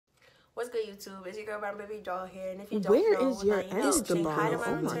What's good, YouTube? It's your girl, my baby doll here. And if you don't Where know, is your Instagram?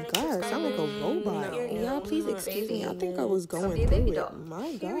 Oh my gosh, I'm like a robot. Y'all, please excuse me. I think I was going through it.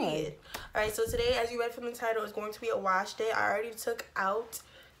 My God. Alright, so today, as you read from the title, is going to be a wash day. I already took out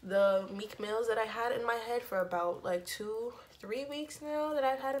the Meek Mills that I had in my head for about like 2-3 weeks now that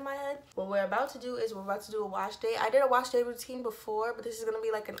I've had in my head. What we're about to do is we're about to do a wash day. I did a wash day routine before, but this is going to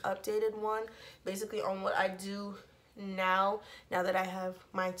be like an updated one, basically on what I do now that I have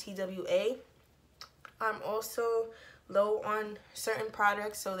my TWA. I'm also low on certain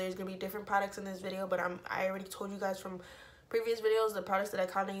products, so there's gonna be different products in this video, but I already told you guys from previous videos the products that I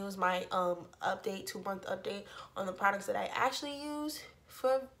kind of use, my update, 2-month update on the products that I actually use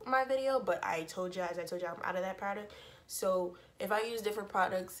for my video. But I told you guys, I'm out of that product. So if I use different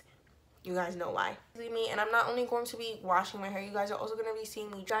products, you guys know why. Me, and I'm not only going to be washing my hair, you guys are also going to be seeing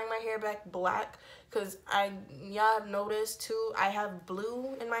me dyeing my hair back black, because y'all have noticed too, I have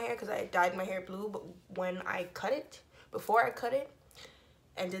blue in my hair because I dyed my hair blue, but when I cut it, before I cut it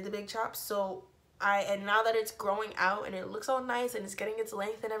and did the big chop, so and now that it's growing out and it looks all nice and it's getting its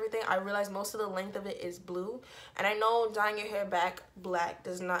length and everything, I realize most of the length of it is blue. And I know dyeing your hair back black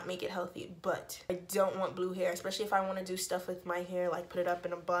does not make it healthy, but I don't want blue hair, especially if I want to do stuff with my hair, like put it up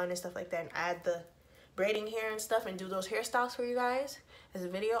in a bun and stuff like that, and add the braiding hair and stuff and do those hairstyles for you guys as a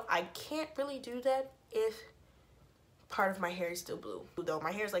video. I can't really do that if part of my hair is still blue, though.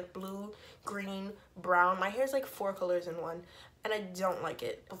 My hair is like blue, green, brown. My hair is like 4 colors in one, and I don't like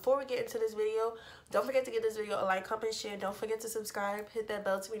it. Before we get into this video, don't forget to give this video a like, comment, share. Don't forget to subscribe. Hit that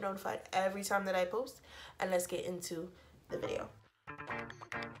bell to be notified every time that I post. And let's get into the video.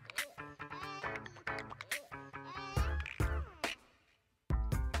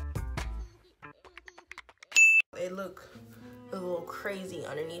 It look a little crazy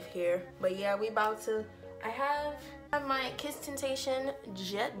underneath here, but yeah, we about to. I have my Kiss Temptation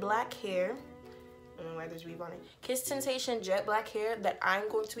jet black hair. I don't know why there's weave on it. Kiss Temptation jet black hair that I'm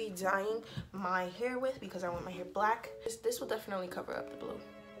going to be dyeing my hair with because I want my hair black. This will definitely cover up the blue.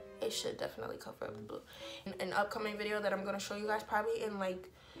 It should definitely cover up the blue. In an upcoming video that I'm going to show you guys, probably in like,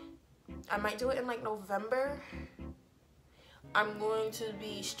 I might do it in like November. I'm going to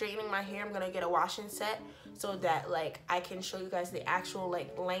be straightening my hair. I'm going to get a washing set so that like I can show you guys the actual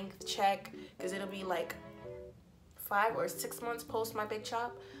like length check, because it'll be like 5 or 6 months post my big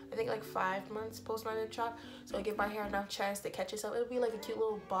chop. I think like 5 months post my big chop, so I give my hair enough chance to catch itself. It'll be like a cute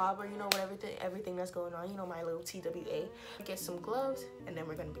little bob, or you know, whatever, everything that's going on, you know, my little TWA. Get some gloves and then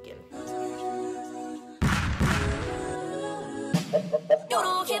we're gonna begin.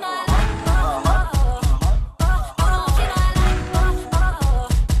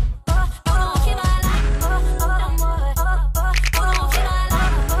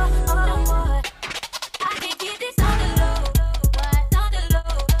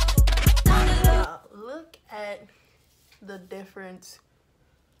 The difference.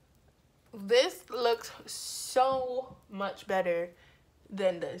 This looks so much better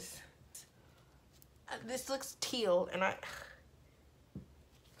than this. This looks teal, and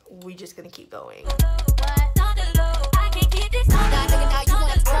we just gonna keep going. I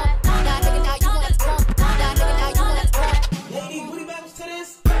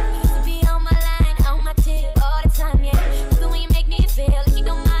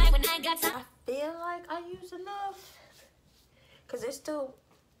feel like I used enough, because there's still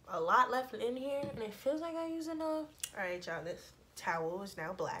a lot left in here, and it feels like I use enough. All right, y'all, this towel is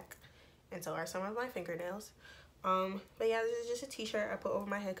now black, and so are some of my fingernails. But yeah, this is just a t-shirt I put over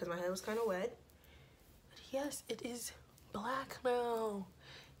my head because my head was kind of wet. But yes, it is black now.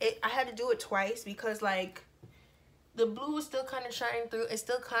 I had to do it twice because like the blue is still kind of shining through. It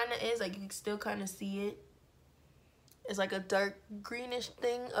still kind of is, like you can still kind of see it. It's like a dark greenish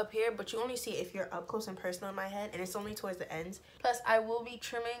thing up here, but you only see it if you're up close and personal in my head, and it's only towards the ends. Plus, I will be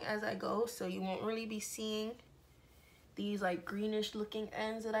trimming as I go, so you won't really be seeing these like greenish looking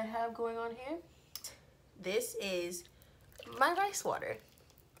ends that I have going on here. This is my rice water.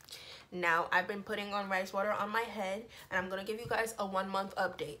 Now, I've been putting on rice water on my head, and I'm gonna give you guys a 1-month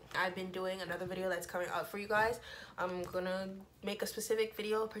update. I've been doing another video that's coming up for you guys. I'm gonna make a specific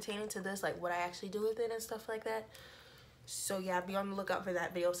video pertaining to this, like what I actually do with it and stuff like that. So yeah, be on the lookout for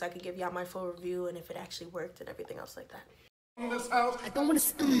that video so I can give y'all my full review and if it actually worked and everything else like that. I don't want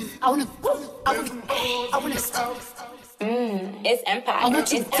to. I want to. It's Empire. I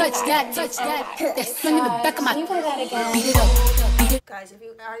want you to touch that. That swing in the back of my. Can you play that again? Beat it up. Guys, if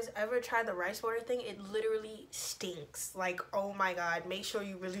you guys ever try the rice water thing, it literally stinks. Like, oh my god, make sure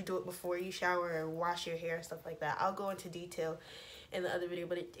you really do it before you shower or wash your hair and stuff like that. I'll go into detail in the other video,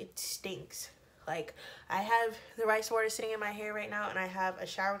 but it stinks. Like, I have the rice water sitting in my hair right now, and I have a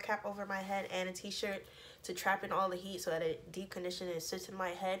shower cap over my head and a t-shirt to trap in all the heat so that it deep conditions and sits in my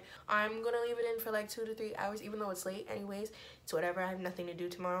head. I'm gonna leave it in for like 2 to 3 hours, even though it's late anyways. It's whatever, I have nothing to do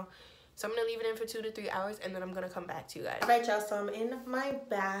tomorrow. So I'm gonna leave it in for 2 to 3 hours, and then I'm gonna come back to you guys. Alright y'all, so I'm in my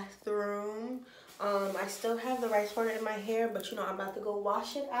bathroom. I still have the rice water in my hair, but you know, I'm about to go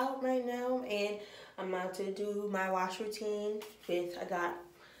wash it out right now, and I'm about to do my wash routine with, I got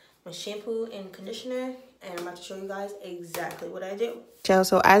my shampoo and conditioner, and I'm about to show you guys exactly what I do.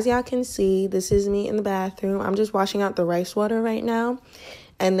 So as y'all can see, this is me in the bathroom. I'm just washing out the rice water right now.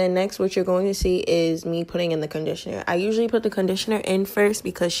 And then next, what you're going to see is me putting in the conditioner. I usually put the conditioner in first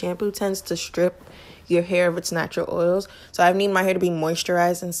because shampoo tends to strip your hair of its natural oils. So I need my hair to be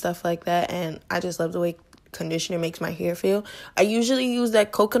moisturized and stuff like that. And I just love the way conditioner makes my hair feel. I usually use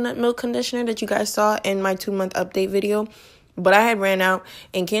that coconut milk conditioner that you guys saw in my 2-month update video. But I had ran out,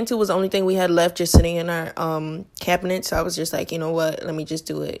 and Cantu was the only thing we had left just sitting in our cabinet. So I was just like, you know what, let me just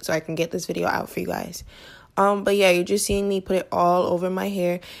do it so I can get this video out for you guys. But yeah, you're just seeing me put it all over my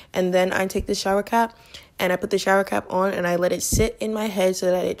hair, and then I take the shower cap and I put the shower cap on and I let it sit in my head so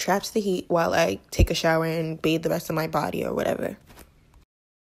that it traps the heat while I take a shower and bathe the rest of my body or whatever.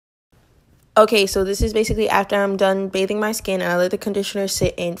 Okay, so this is basically after I'm done bathing my skin, and I let the conditioner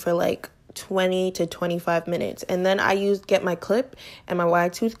sit in for like 20 to 25 minutes, and then I get my clip and my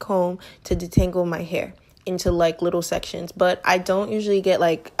wide tooth comb to detangle my hair into like little sections. But I don't usually get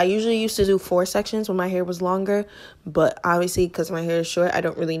like, I usually used to do 4 sections when my hair was longer, but obviously because my hair is short, I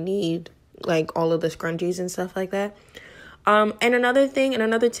don't really need like all of the scrunchies and stuff like that. And another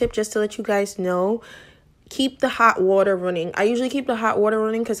tip, just to let you guys know, keep the hot water running. I usually keep the hot water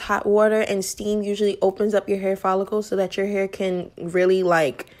running because hot water and steam usually opens up your hair follicles so that your hair can really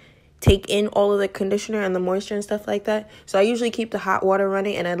like take in all of the conditioner and the moisture and stuff like that. So I usually keep the hot water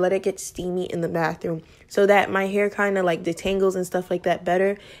running, and I let it get steamy in the bathroom so that my hair kind of like detangles and stuff like that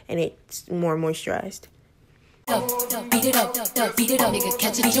better, and it's more moisturized. Beat it up, beat it up, nigga,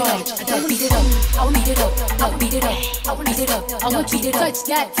 catch it, joy. Beat it up, I beat it up, beat it up, I beat it up, I want you to touch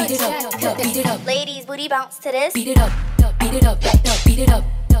that, beat it up, beat it up. Ladies, booty bounce to this. Beat it up, beat it up, beat it up, beat it up,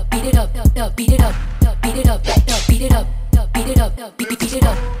 beat it up, beat it up, beat it up, beat it up, beat it up.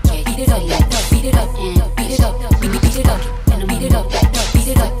 Beat it up, beat it up, and beat it up, beat it up, and beat it up, beat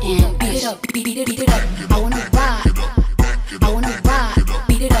it up, and beat it up, beat it up. I wanna ride,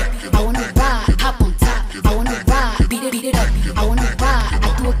 beat it up. I wanna ride, hop on top. I wanna ride, beat it up. I wanna ride,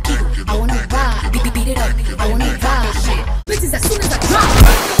 I do a kick. I wanna ride, beat it up. I wanna ride, shit. Bitches as soon as I drop.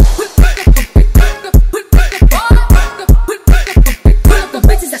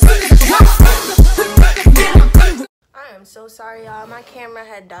 I'm so sorry y'all, my camera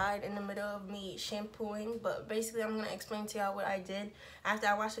had died in the middle of me shampooing, but basically I'm gonna explain to y'all what I did after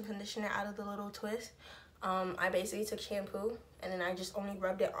I washed the conditioner out of the little twist. I basically took shampoo and then I just only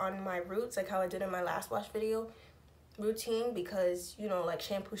rubbed it on my roots, like how I did in my last wash video routine, because you know, like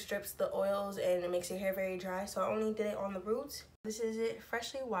shampoo strips the oils and it makes your hair very dry, so I only did it on the roots. This is it,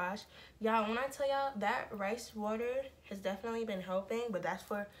 freshly washed. Y'all, when I tell y'all that rice water has definitely been helping, but that's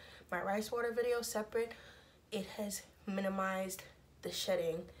for my rice water video separate. It has minimized the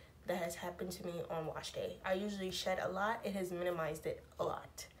shedding that has happened to me on wash day. I usually shed a lot. It has minimized it a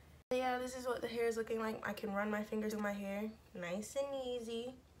lot. Yeah, this is what the hair is looking like. I can run my fingers through my hair nice and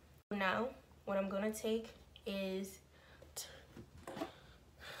easy. Now what I'm gonna take is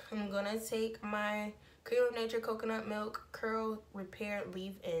I'm gonna take my Cream of Nature Coconut Milk Curl Repair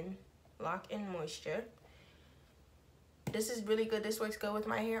Leave-In Lock-In Moisture. This is really good. This works good with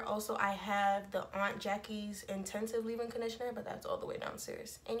my hair. Also, I have the Aunt Jackie's Intensive Leave-In Conditioner, but that's all the way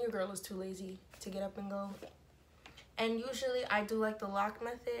downstairs. And your girl is too lazy to get up and go. And usually, I do like the lock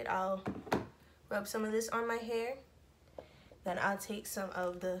method. I'll rub some of this on my hair. Then I'll take some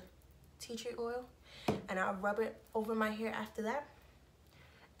of the tea tree oil, and I'll rub it over my hair after that.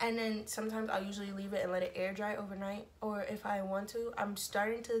 And then sometimes I'll usually leave it and let it air dry overnight, or if I want to. I'm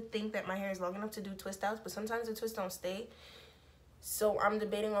starting to think that my hair is long enough to do twist outs, but sometimes the twists don't stay. So I'm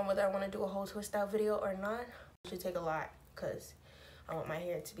debating on whether I want to do a whole twist out video or not. It should take a lot because I want my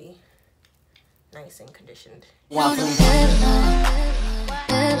hair to be nice and conditioned.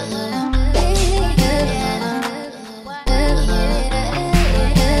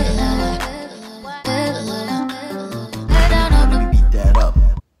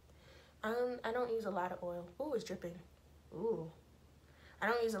 I don't use a lot of oil. Ooh, it's dripping. Ooh. I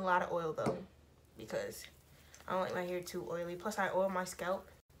don't use a lot of oil though, because I don't like my hair too oily. Plus I oil my scalp.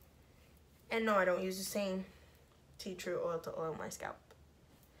 And no, I don't use the same tea tree oil to oil my scalp.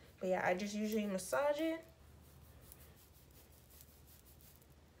 But yeah, I just usually massage it.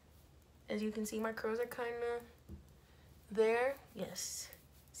 As you can see, my curls are kind of there. Yes,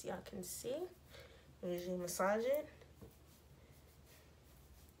 see, y'all can see. I usually massage it.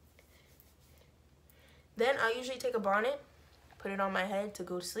 Then I usually take a bonnet, put it on my head to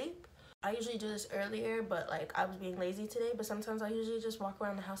go to sleep. I usually do this earlier, but like I was being lazy today. But sometimes I usually just walk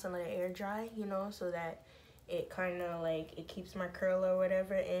around the house and let it air dry, you know, so that it kind of like it keeps my curl or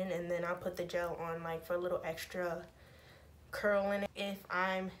whatever in. And then I'll put the gel on like for a little extra curl in it. If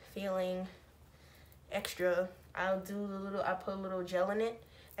I'm feeling extra, I'll put a little gel in it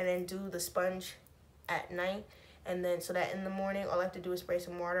and then do the sponge at night. And then so that in the morning, all I have to do is spray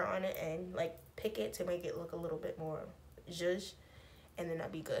some water on it and like pick it to make it look a little bit more zhuzh, and then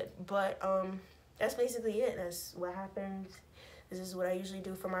that'll be good. But that's basically it. That's what happens. This is what I usually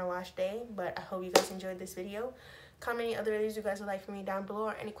do for my wash day. But I hope you guys enjoyed this video. Comment any other videos you guys would like for me down below,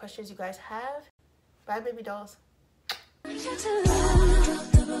 or any questions you guys have. Bye, baby dolls.